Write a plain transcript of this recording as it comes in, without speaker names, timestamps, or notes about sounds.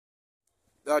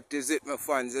That is it, my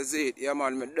fans, you see it. Yeah,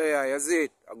 man, me there, you see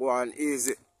it. I go on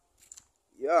easy.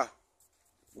 Yeah.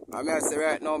 I may say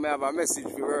right now, I have a message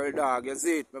for World Dog, you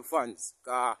see it, my fans.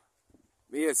 Because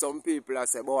me hear some people that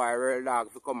say, boy, World Dog,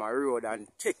 if you come on road and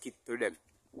take it to them.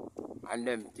 And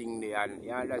them thing there, and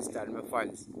you understand, my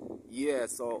fans. Yeah,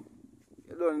 so,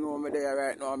 you don't know me there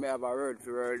right now, I have a word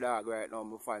for World Dog right now,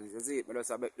 my fans. You see it, I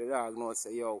just beg the dog now,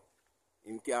 say, yo,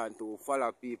 him can't to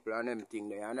follow people and them thing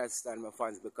there. You understand, my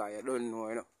fans, because you don't know,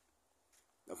 you know.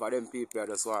 Now for them people, I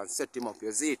just want to set him up,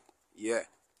 you see it? Yeah.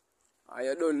 And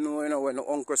you don't know, you know, when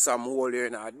Uncle Sam hold you, you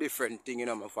know, a different thing, you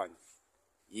know, my fans.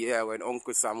 Yeah, when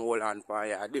Uncle Sam hold on for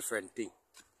you, a different thing.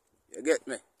 You get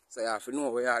me? So you have to know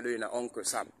what you are doing at Uncle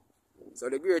Sam. So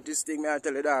the greatest thing I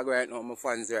tell the dog right now, my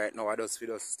fans right now, I just feel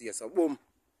just stay so boom.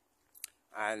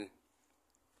 And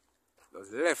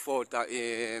just left out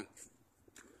of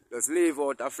just leave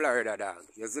out of Florida, dog.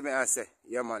 You see me I say,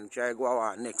 yeah man, try go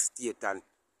on next state and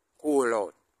cool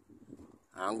out.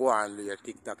 And go on with your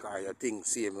TikTok or your thing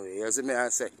same way. You see me I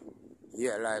say,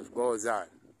 yeah, life goes on.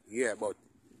 Yeah, but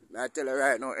I tell you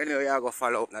right now, anyway I go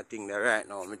follow up that thing there right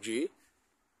now, my G.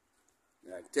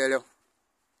 I tell you,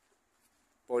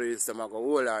 police them go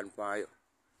hold on for you.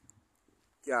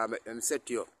 Can't make them set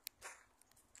you up.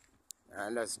 I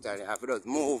understand, you have to just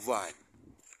move on.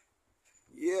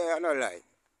 Yeah, I don't lie.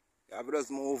 You have to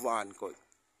just move on, cause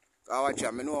watch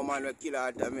out, I know a man will kill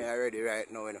out of me already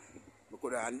right now, you know. I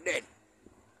could have dead.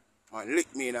 Man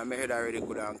lick me in my head already,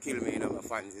 could have killed me in my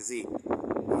fans, you see.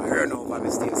 I run over my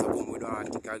stairs, so boom, we don't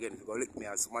have to kick again. If you go lick me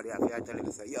and somebody have to tell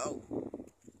him, say, yo,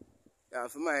 you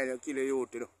have to mind you kill you,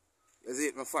 you know. You see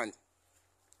it, my fans?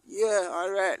 Yeah,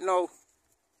 alright now.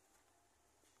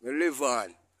 We live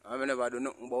on. I never do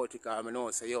nothing about it because I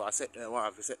know, say, yo, I set them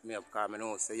off to set me up because I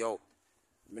know, say, yo,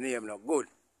 my name not good.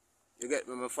 You get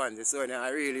me, my fans? So when I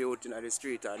really out in the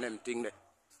street and them thing there,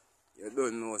 you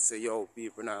don't know, say, yo,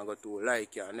 people now go to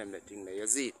like you and them the thing there, you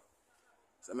see it?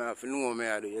 So I have to know me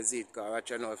I do, you see it? Because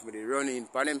watch out now, if I run in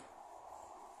for them,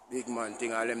 big man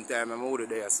thing all them time, I'm out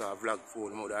there, so I vlog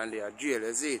phone mode and they are jail,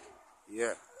 you see it?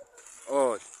 Yeah.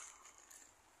 Oh.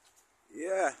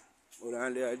 Yeah. Out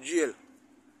and they are jail.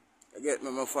 You get me,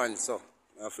 my fans, so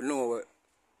I have to know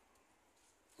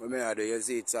what I do, you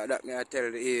see it? So that me I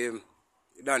tell him,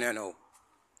 done you know.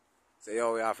 So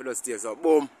yo, we have to just stay, so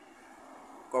boom,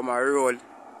 come and roll.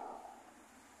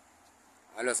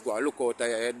 And just go and look out of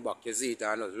your head back, you see it,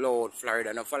 and just loud Florida.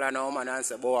 And follow now, man, and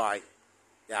say, boy,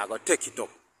 you go take it up.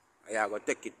 You go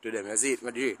take it to them, you see it,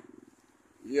 my G?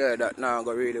 Yeah, that now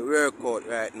go really work out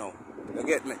right now. You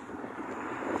get me?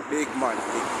 Big man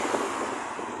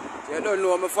thing. So you don't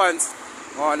know my fans.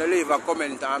 I want to leave a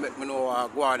comment and make me know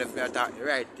go on if I talk the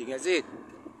right thing, you see it?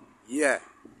 Yeah,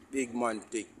 big man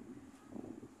thing.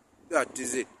 That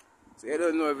is it. So you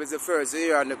don't know if it's the first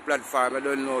year on the platform, you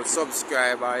don't know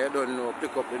subscribe or you don't know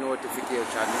pick up the notification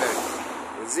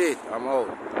bell. You see it? I'm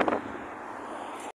out.